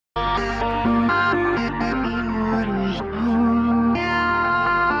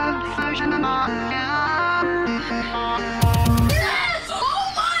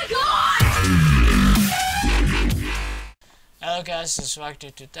Hello guys, this is Rock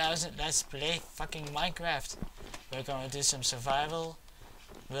 2000. Let's play fucking Minecraft. We're gonna do some survival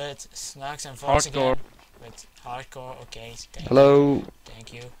with Snox and Vorz again. With hardcore, okay. Hello.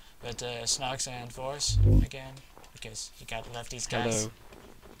 Thank you. With Snox and Vorz again. Because you gotta love these guys. Hello.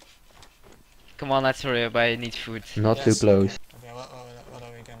 Come on, let's hurry up, I need food. Not too close. Okay, what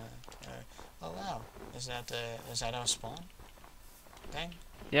are we gonna... oh wow, is that our spawn? Thing?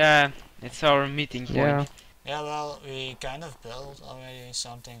 Yeah, it's our meeting point. Yeah. Yeah, well, we kind of built already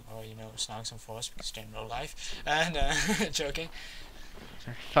something, or you know, Snox and Vorz, because they're in real life. And, joking.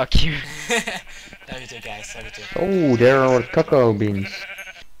 Fuck you. Love you too, guys, love you too. Oh, there are cocoa beans.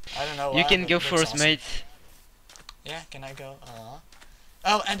 I don't know why, You can but go it looks first, awesome. mate. Yeah, can I go?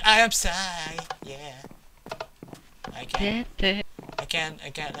 Oh, and I am Psy, yeah. I can't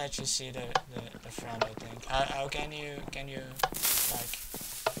let you see the front, I think. How can you, like,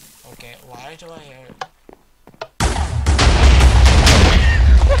 okay, why do I hear...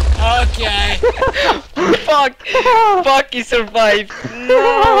 Okay. Fuck! Fuck, he survived!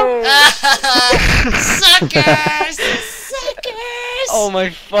 No! Suckers! Suckers! Oh my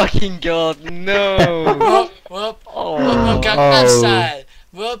fucking god, no! Whoop, whoop, Oh. whoop, Gangnam Style!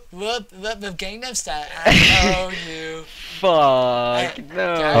 Whoop, whoop, whoop, Gangnam Style! I know you! Fuck,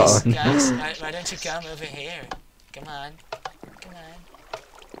 no! Guys, why don't you come over here? Come on, come on.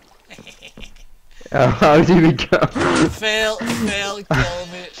 How do we go? Fail, kill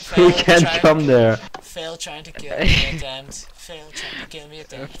me. We can't come there. Fail trying to kill me attempt. Fail trying to kill me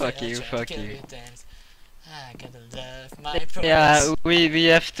attempt. Fuck you, fuck you. I gotta love my progress. Yeah, we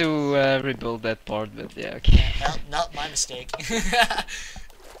have to rebuild that part, but yeah, okay. Well, not my mistake.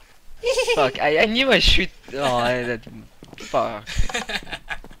 Fuck, I knew I should. Oh, that. Fuck.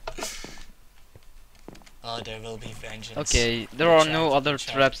 Oh, there will be vengeance. Okay, there are no other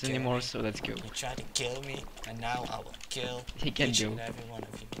traps anymore, so let's go. You tried to kill me, and now I will kill He can each go. and every one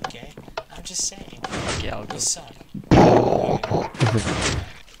of you, okay? I'm just saying. Okay, I'll go. You suck.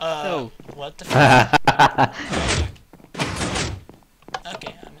 No. What the fuck?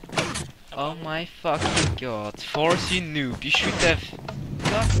 Okay, I'm in. Oh my fucking god. Force, you noob. You should have.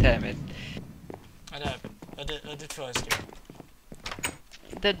 God damn it. What happened? What did Vorz do?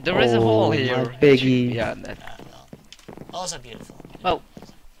 There is a hole Oh, here. my piggy. Yeah, that. Well, also beautiful. Well,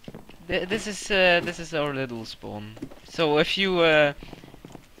 this is our little spawn. So if you yeah,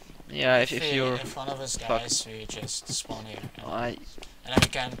 if you're in front of us, guys, we just spawn here. I And then we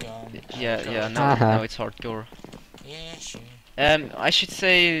can't go. yeah now it's hardcore. Yeah, sure. I should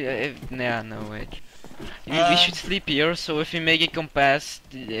say no wait. We should sleep here. So if we make a compass,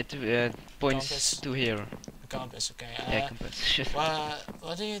 it points Compass. to here. Compass, okay. Yeah, compass. Shit.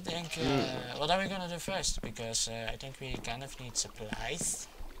 What do you think? What are we gonna do first? Because I think we kind of need supplies.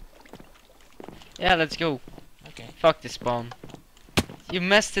 Yeah, let's go. Okay. Fuck this spawn. You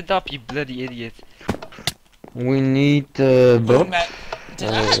messed it up, you bloody idiot. We need blocks. Did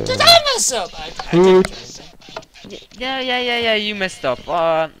I mess up? I didn't do anything. Yeah, you messed up. Who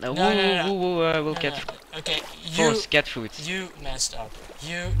will No, get no. Okay, Force get food. you messed up.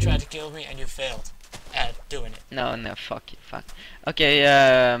 You tried to kill me and you failed at doing it. No, fuck you, fuck. Okay,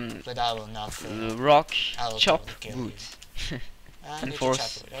 But I will not fail. rock, I will chop, totally kill wood. I And need to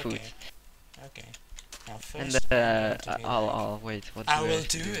Force, chop wood. food. Okay. Now And first, I'm going to do I'll wait. What do I I will have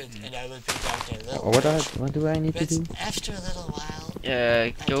to do it, and I will be back there a little. What do I need to But do? after a little while,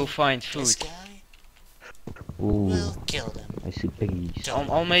 Go think find this food. guy Ooh, will kill them. I see piggies.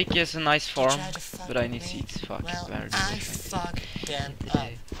 I'll make us a nice They farm, try to fuck but I need me. seeds. Fuck, Well, where do I I find fuck them up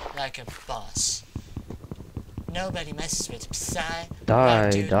like a boss. Nobody messes with Psy,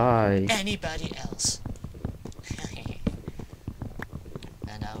 Die. anybody else.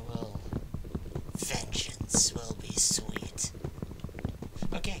 And I will. Vengeance will be sweet.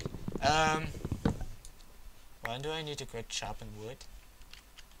 Okay. When do I need to quit chopping wood?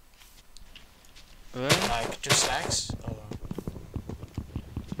 Like 2 stacks? Or...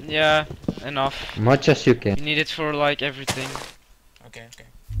 Yeah, enough. Much as you can. You need it for like everything. Okay.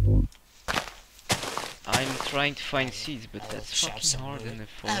 I'm trying to find seeds, but I will that's chop fucking some hard wood. in the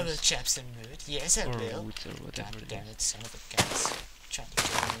I will forest. chop some wood. Yes, I Or will. woods or whatever God it damn is. it, son of a guns. Trying to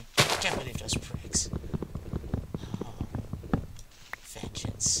kill me. Can't believe those pricks. Oh.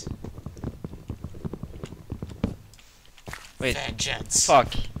 Vengeance. Wait. Vengeance.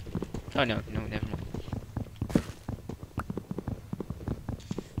 Fuck. Oh no, never mind.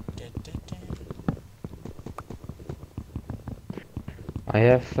 I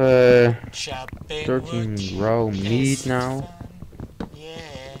have Chopping 13 wood raw is meat now. fun.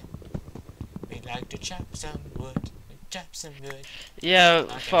 Yeah. We like to chop some wood. chop some wood. Yeah,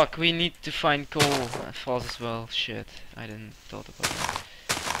 Okay. fuck, we need to find coal fast as well. Shit, I didn't thought about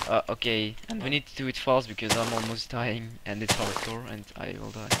that. Okay, and we need to do it fast because I'm almost dying and it's hardcore and I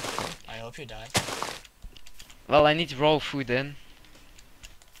will die. Fuck. I hope you die. Well, I need raw food then.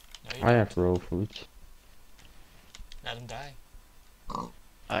 No, you I don't. have raw food. Let him die.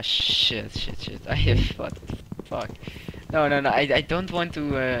 Ah shit. I have what? Fuck. No. I don't want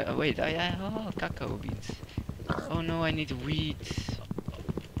to. Wait. Oh, cacao beans. Oh no, I need wheat.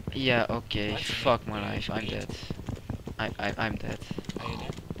 Yeah. Okay. What? Fuck my life. I'm dead. I'm dead. Are you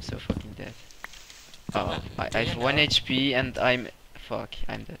dead? So fucking dead. Karma, Oh, I do I you have 1 know- HP and I'm. Fuck.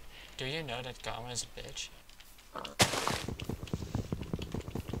 I'm dead. Do you know that Karma is a bitch?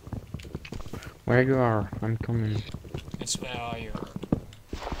 Where you are? I'm coming. It's where are you?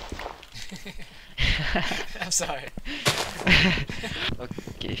 I'm sorry.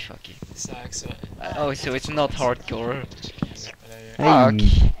 Okay. Fuck you. Sucks. Oh, so it's not hardcore. Whatever. Fuck.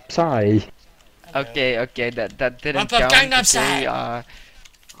 Hey, Psy. Okay. That didn't Wap, wap, count. Gangnam Okay. Style.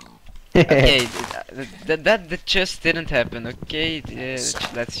 Okay, that just didn't happen. Okay, So-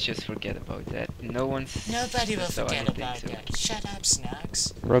 let's just forget about that. No one's. Nobody will saw forget anything, about so- that. Shut up,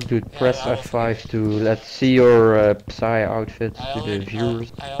 Snox. Rock dude, Yeah, press I will F5 to let's see your Psy outfit I to the already,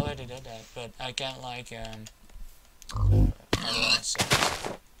 viewers. I already did that, but I can't like how do I say?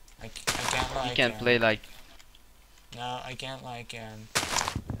 I can't like. You can't play like. No, I can't like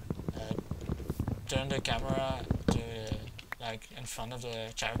turn the camera to like in front of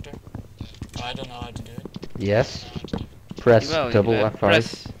the character. Oh, I don't know how to do it. Yes. Press Well, double you, F5.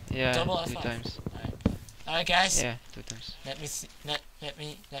 press. Yeah, Double two F5. times. Alright, guys. Yeah, 2 times. Let me see, let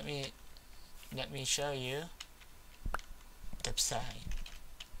me show you the sign.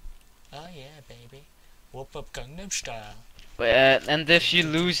 Oh yeah, baby. Whoop up Gangnam Style. And if you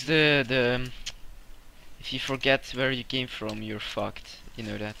lose the if you forget where you came from, you're fucked. You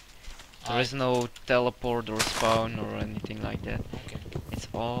know that. There is no teleport or spawn or anything like that. Okay. It's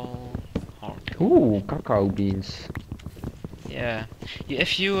all hard. Ooh, cacao beans. Yeah.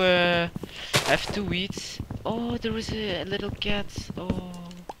 If you have 2 wheats. Oh, there is a little cat. Oh,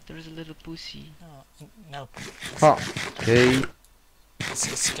 there is a little pussy. No, Ha. Okay.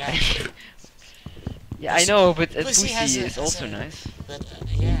 it's cat. Yeah, I know, but a Pussy pussy has a- is has also a- nice. But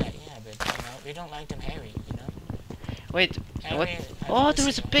yeah, but you know, we don't like them hairy, you know. Wait, what? Hairy, Oh, there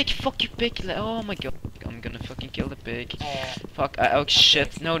is a pig. Fuck you, pig. Oh my god. I'm gonna fucking kill the pig. Fuck. Oh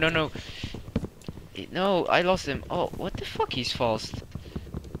shit. pig. No. No, I lost him. Oh, what the fuck? He's fast.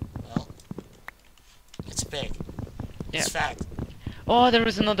 Well, it's big. Yeah. It's fat. Oh, there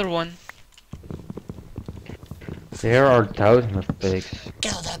is another one. There are thousands of pigs.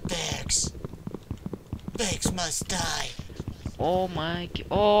 Kill the pigs. Pigs must die. Oh my.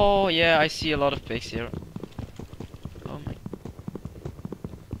 Oh yeah, I see a lot of pigs here. Oh my.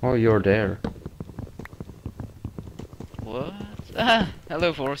 Oh, you're there. What? Ah,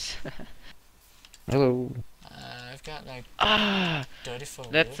 hello, Vorz. Hello. I've got like Ah, 34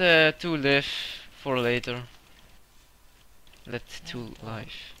 wood. let 2 live for later. Let 2 live.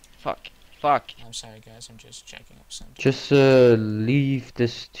 Fuck. I'm sorry guys, I'm just checking up something. Just leave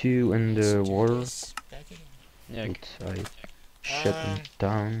this 2 in the Let's do water. this back again. Yeah. It's shut them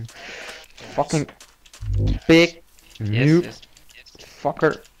down. Guys, Fucking big noob Yes.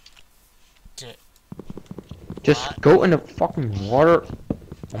 fucker. D- Just What? go in the fucking water.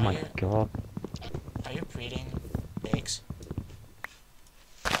 Oh Are my you- god. Are you breeding pigs?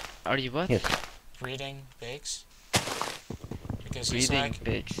 Are you what? Yes. Breeding pigs? Because he's Breeding like,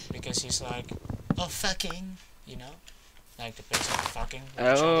 pigs. oh fucking, you know? Like the pigs are fucking with each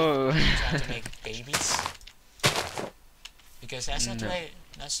other, Oh. trying to make babies. Because that's not the No. way,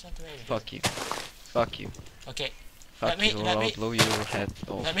 that's not the way to do Fuck you. Fuck you. it. Okay, Fuck me- you or let I'll me- blow your head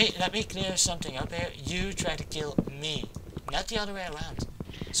off. let me clear something up here. You try to kill me, not the other way around.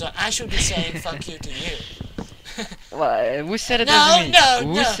 So I should be saying fuck you to you. Well, who said it No, was me? no,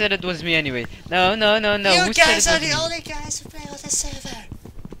 Who no. said it was me anyway? No. You Who guys said are it was the me? only guys who play on the server.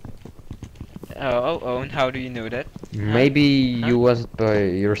 Oh, and how do you know that? Maybe you was it by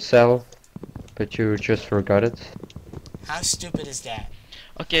yourself, but you just forgot it. How stupid is that?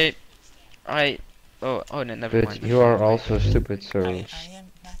 Okay, Oh, no, never But mind. you are also stupid, so I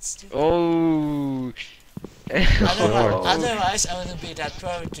am not stupid. Oh. Otherwise, I wouldn't be that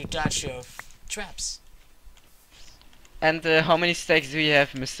pro to dodge your traps. And how many stacks do you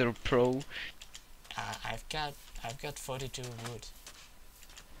have, Mr. Pro? I've got 42 wood.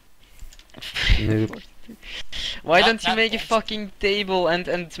 noob. Why Not- don't you not make a that. fucking table and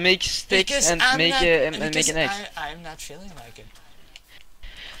make sticks Because and I'm make not, a and because make an axe? I'm not feeling like it.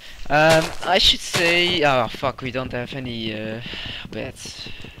 I should say. Oh fuck, we don't have any beds.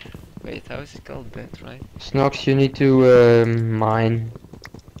 Wait, how is it called? Bed, right? Snox, you need to mine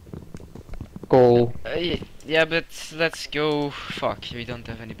coal. Yeah, but let's go. Fuck, we don't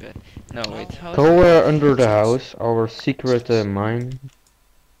have any bed. No, wait, how is it Go called? under the house, our secret mine.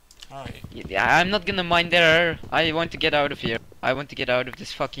 Oh, Yeah, I'm not gonna mine there. I want to get out of here. I want to get out of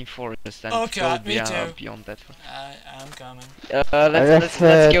this fucking forest and Oh go god, me too. beyond that. I'm coming. Let's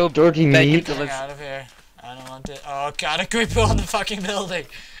go 30 back meat. into Getting let's. out of here. I don't want to. Oh god, a creeper on the fucking building.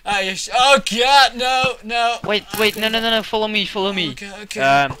 Oh god, no, no. Wait, no, follow me. Okay, okay.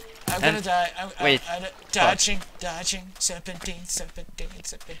 Um, I'm gonna and- die. wait, Dodging. Serpentine.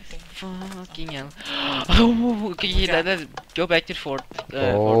 fucking hell. Oh, okay, Okay. go back to the fort.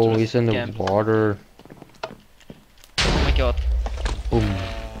 Oh, fortress he's in the camp. water. Oh my god. Boom.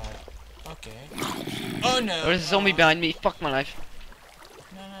 Okay. Oh no. There's a zombie behind me. Fuck my life.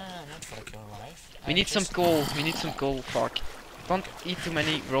 No, not fuck your life. We need some coal. Fuck. Don't eat too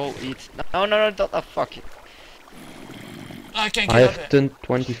many. Bro, eat. No, don't. Oh, fuck it. I can't I get up have there.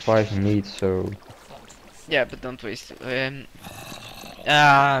 25 meat, so Yeah, but don't waste it.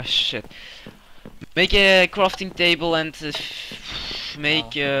 Shit. Make a crafting table and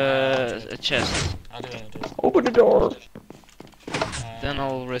make a chest. I'll do it. open the door. Then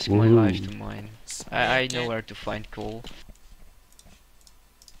I'll risk my Ooh. life to mine. I know where to find coal.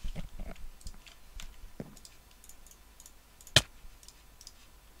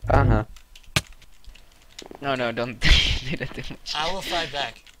 Uh-huh. No, don't do that too much. I will fight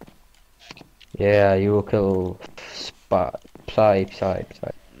back. Yeah, you will kill Psy.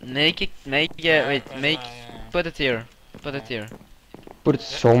 Make it, wait, put it here. Put it here. Put it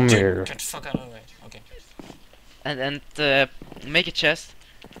somewhere. Dude, get the fuck out of the way. Okay. And make a chest.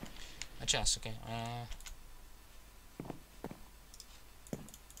 A chest, okay.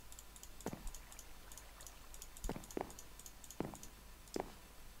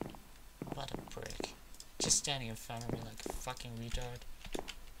 What a prick. Just standing in front of me like a fucking retard.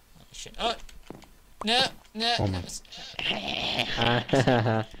 Oh shit. Oh! No! Oh No!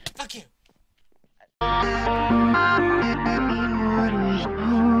 my.